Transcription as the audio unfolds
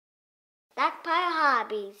Stockpile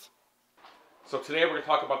Hobbies. So today we're going to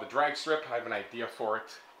talk about the drag strip. I have an idea for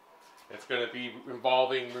it. It's going to be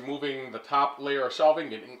involving removing the top layer of shelving,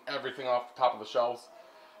 getting everything off the top of the shelves,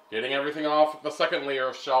 getting everything off the second layer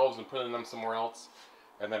of shelves and putting them somewhere else,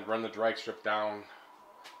 and then run the drag strip down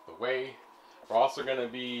the way. We're also going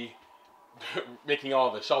to be making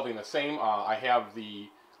all the shelving the same. I have the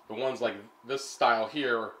ones like this style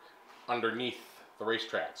here underneath the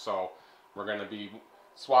racetrack. So we're going to be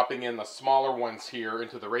swapping in the smaller ones here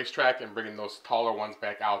into the racetrack and bringing those taller ones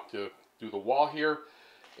back out to do the wall here.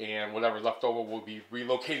 And whatever's left over, we'll be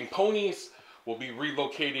relocating ponies, we'll be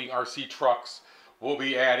relocating RC trucks, we'll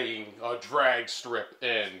be adding a drag strip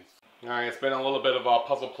in. Alright, it's been a little bit of a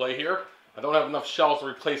puzzle play here. I don't have enough shelves to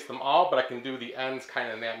replace them all, but I can do the ends kind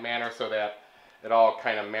of in that manner so that it all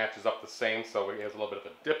kind of matches up the same. So it has a little bit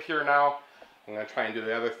of a dip here now. I'm going to try and do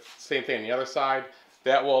the same thing on the other side.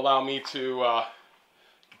 That will allow me to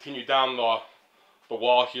continue down the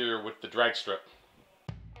wall here with the drag strip.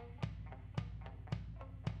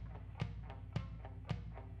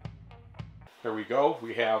 There we go.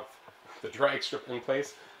 We have the drag strip in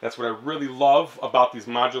place. That's what I really love about these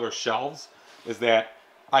modular shelves, is that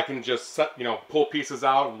I can just pull pieces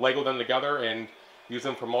out, Lego them together, and use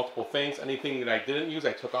them for multiple things. Anything that I didn't use,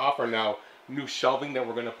 I took off, are now new shelving that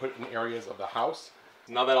we're going to put in areas of the house.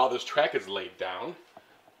 Now that all this track is laid down,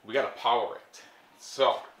 we got to power it.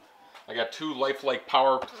 So I got two lifelike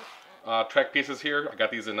power track pieces here. I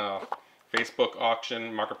got these in a Facebook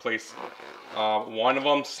auction marketplace. One of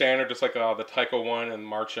them standard, just like the Tyco one and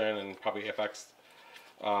Martian and probably AFX.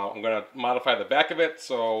 I'm going to modify the back of it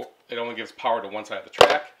so it only gives power to one side of the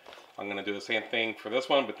track. I'm going to do the same thing for this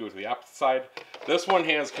one, but do it to the opposite side. This one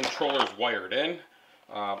has controllers wired in.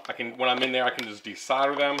 When I'm in there, I can just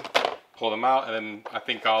desolder them, pull them out, and then I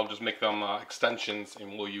think I'll just make them extensions,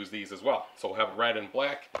 and we'll use these as well. So we'll have red and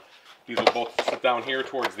black. These will both sit down here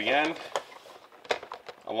towards the end,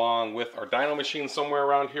 along with our dyno machine somewhere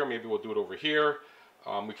around here. Maybe we'll do it over here.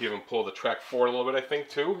 We can even pull the track forward a little bit, I think,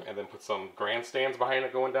 too, and then put some grandstands behind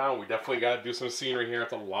it going down. We definitely got to do some scenery here.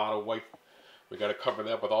 It's a lot of white. We got to cover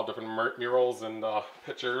that with all different murals and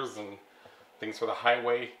pictures and things for the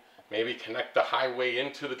highway. Maybe connect the highway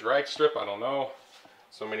into the drag strip. I don't know.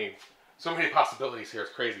 So many possibilities here.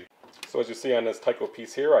 It's crazy. So as you see on this Tyco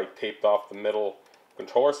piece here, I taped off the middle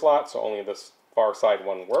controller slot, so only this far side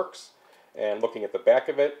one works. And looking at the back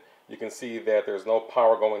of it, you can see that there's no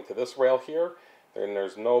power going to this rail here. And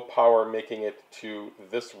there's no power making it to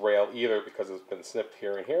this rail either because it's been snipped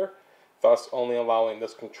here and here, thus only allowing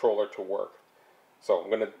this controller to work. So I'm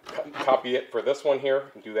going to copy it for this one here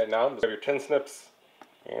and do that now. Just have your 10 snips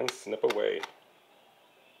and snip away.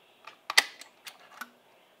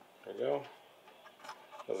 There you go.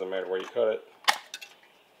 Doesn't matter where you cut it,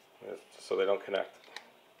 just so they don't connect.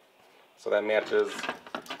 So that matches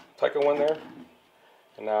Tyco one there.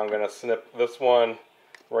 And now I'm going to snip this one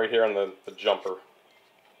right here on the jumper.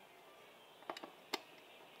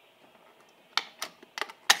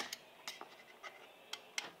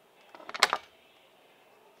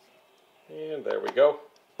 And there we go.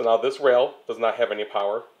 So now this rail does not have any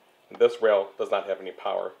power, and this rail does not have any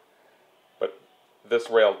power. But this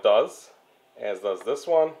rail does, as does this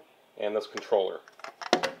one, and this controller.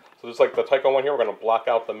 So just like the Tyco one here, we're going to block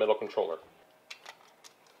out the middle controller.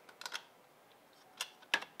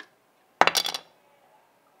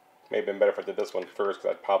 May have been better if I did this one first,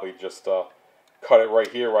 because I'd probably just cut it right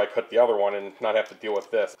here where I cut the other one and not have to deal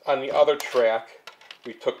with this. On the other track,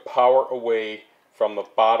 we took power away from the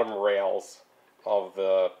bottom rails of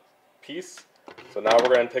the piece. So now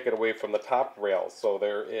we're going to take it away from the top rails. So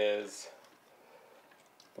there is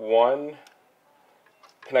one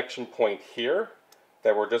connection point here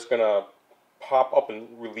that we're just going to pop up and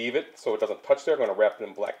relieve it so it doesn't touch there. I'm going to wrap it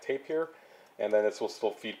in black tape here. And then this will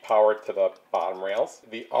still feed power to the bottom rails.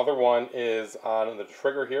 The other one is on the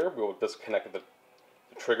trigger here. We will disconnect the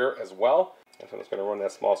trigger as well. And so I'm just going to run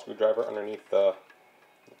that small screwdriver underneath the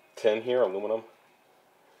tin here, aluminum.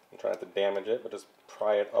 And try not to damage it, but just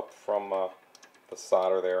pry it up from the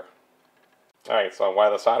solder there. Alright, so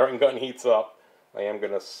while the soldering gun heats up, I am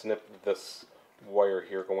going to snip this wire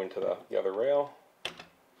here going to the other rail.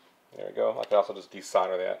 There we go. I can also just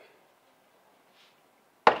desolder that.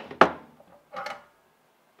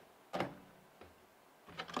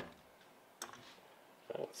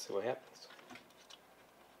 Let's see what happens.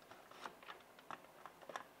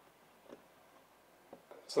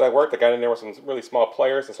 So that worked. I got in there with some really small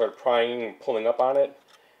pliers and started prying and pulling up on it,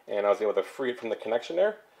 and I was able to free it from the connection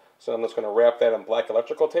there. So I'm just going to wrap that in black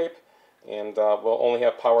electrical tape, and we'll only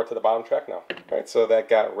have power to the bottom track now. Alright, so that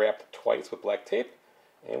got wrapped twice with black tape,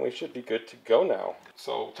 And we should be good to go now.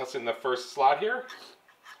 So testing the first slot here.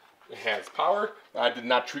 It has power. I did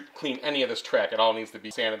not clean any of this track. It all needs to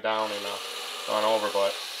be sanded down and gone over,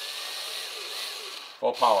 but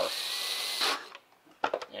full power.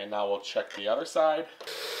 And now we'll check the other side.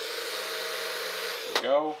 There we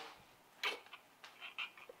go.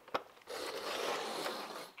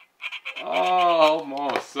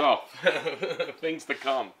 Almost. So, things to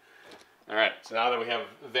come. Alright, so now that we have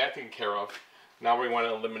that taken care of, now we want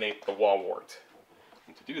to eliminate the wall wart.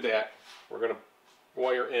 And to do that, we're going to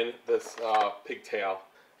wire in this pigtail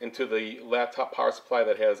into the laptop power supply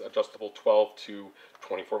that has adjustable 12 to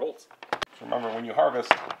 24 volts. So remember, when you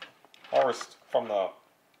harvest from the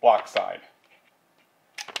block side.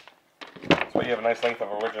 So you have a nice length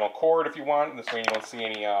of original cord if you want. This way you don't see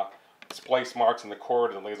any splice marks in the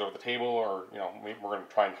cord that lays over the table, or maybe we're going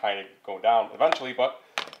to try and hide it going down eventually, but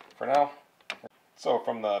for now. So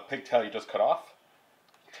from the pigtail you just cut off,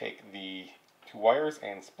 take the two wires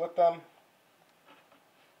and split them.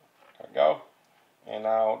 There we go. And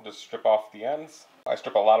now just strip off the ends. I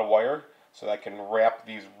strip a lot of wire so that I can wrap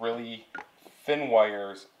these really thin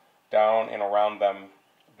wires down and around them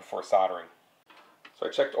before soldering. So I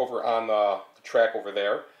checked over on the track over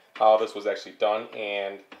there how this was actually done,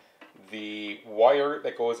 and the wire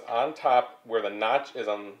that goes on top where the notch is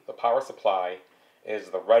on the power supply is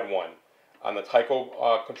the red one. On the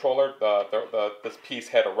Tyco controller, this piece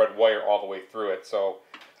had a red wire all the way through it. So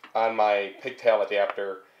on my pigtail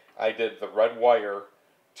adapter, I did the red wire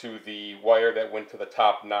to the wire that went to the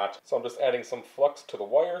top notch. So I'm just adding some flux to the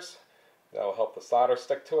wires. That will help the solder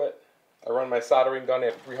stick to it. I run my soldering gun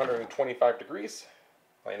at 325 degrees.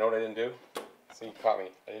 You know what I didn't do? See, you caught me.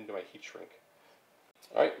 I didn't do my heat shrink.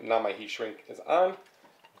 Alright, now my heat shrink is on.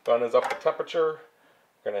 Gun is up to temperature.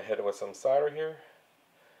 I'm going to hit it with some solder here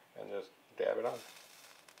and just dab it on.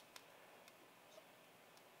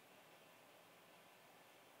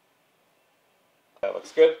 That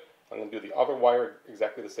looks good. I'm going to do the other wire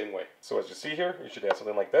exactly the same way. So as you see here, you should have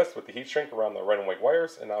something like this with the heat shrink around the red and white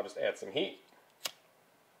wires, and now just add some heat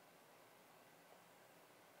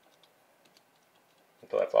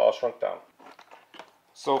until that's all shrunk down.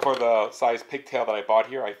 So for the size pigtail that I bought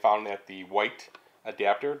here, I found that the white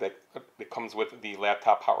adapter that comes with the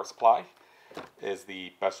laptop power supply is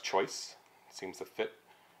the best choice. It seems to fit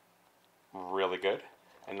really good.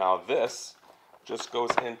 And now this just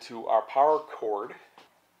goes into our power cord.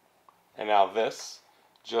 And now this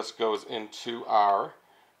just goes into our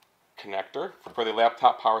connector for the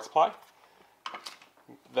laptop power supply.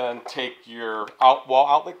 Then take your wall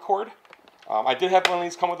outlet cord. I did have one of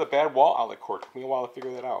these come with a bad wall outlet cord. Took me a while to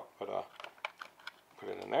figure that out, but put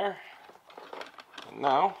it in there. And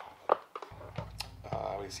now,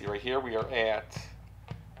 we see right here we are at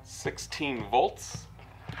 16 volts.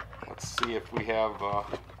 Let's see if we have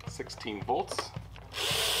 16 volts.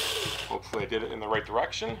 Hopefully I did it in the right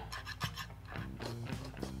direction.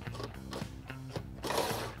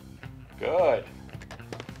 Good.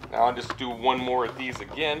 Now I'll just do one more of these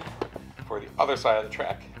again for the other side of the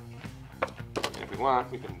track. And if we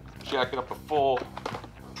want, we can jack it up a full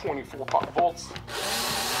 24 volts.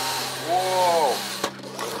 Whoa!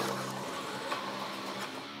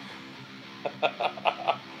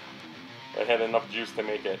 It had enough juice to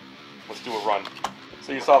make it. Let's do a run.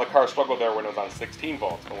 So you saw the car struggle there when it was on 16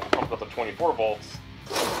 volts, but when it comes up to 24 volts,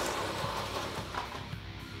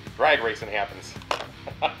 drag racing happens.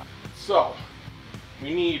 So,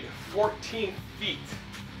 we need 14 feet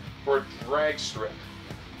for a drag strip.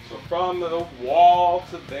 So from the wall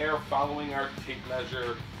to there, following our tape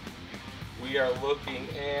measure, we are looking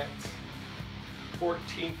at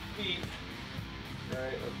 14 feet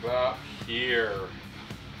right about here.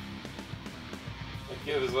 It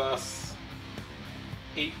gives us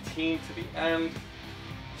 18 to the end.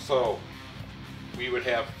 So we would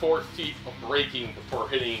have 4 feet of braking before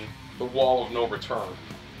hitting the wall of no return.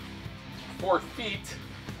 4 feet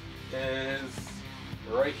is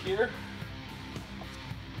right here.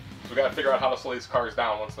 So we got to figure out how to slow these cars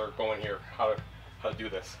down once they're going here, how to do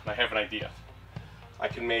this. And I have an idea. I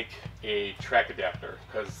can make a track adapter,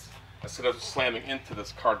 because instead of slamming into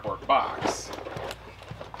this cardboard box,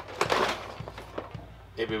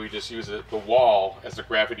 maybe we just use the wall as a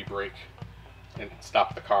gravity brake and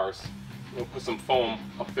stop the cars. We'll put some foam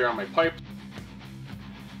up there on my pipe,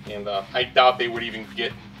 and I doubt they would even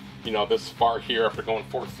get, you know, this far here after going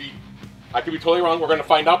 4 feet. I could be totally wrong. We're going to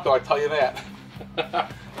find out, though. I tell you that.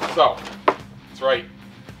 So that's right.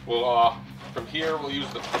 We'll from here we'll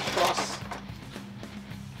use the truss,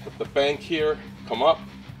 put the bank here, come up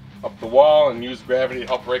the wall, and use gravity to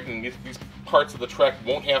help brake. And these parts of the track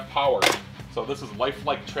won't have power. So this is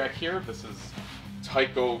lifelike track here. This is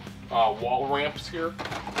Tyco wall ramps here.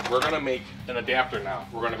 We're gonna make an adapter now.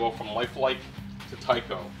 We're gonna go from lifelike to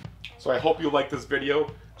Tyco. So I hope you like this video.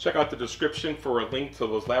 Check out the description for a link to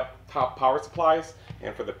those laptop power supplies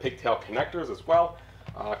and for the pigtail connectors as well.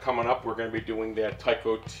 Coming up, we're going to be doing that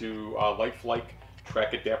Tyco to lifelike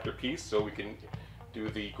track adapter piece, so we can do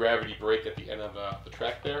the gravity brake at the end of the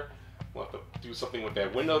track there. We'll have to do something with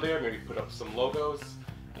that window there, maybe put up some logos,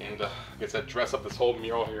 and like I said, dress up this whole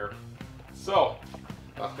mural here. So,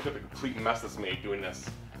 look at the complete mess that's made doing this.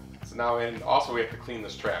 So now, and also we have to clean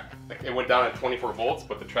this track. It went down at 24 volts,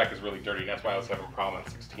 but the track is really dirty. That's why I was having a problem at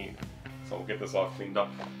 16. So we'll get this all cleaned up.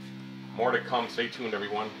 More to come. Stay tuned,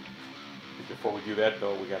 everyone. Before we do that,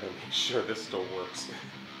 though, we got to make sure this still works.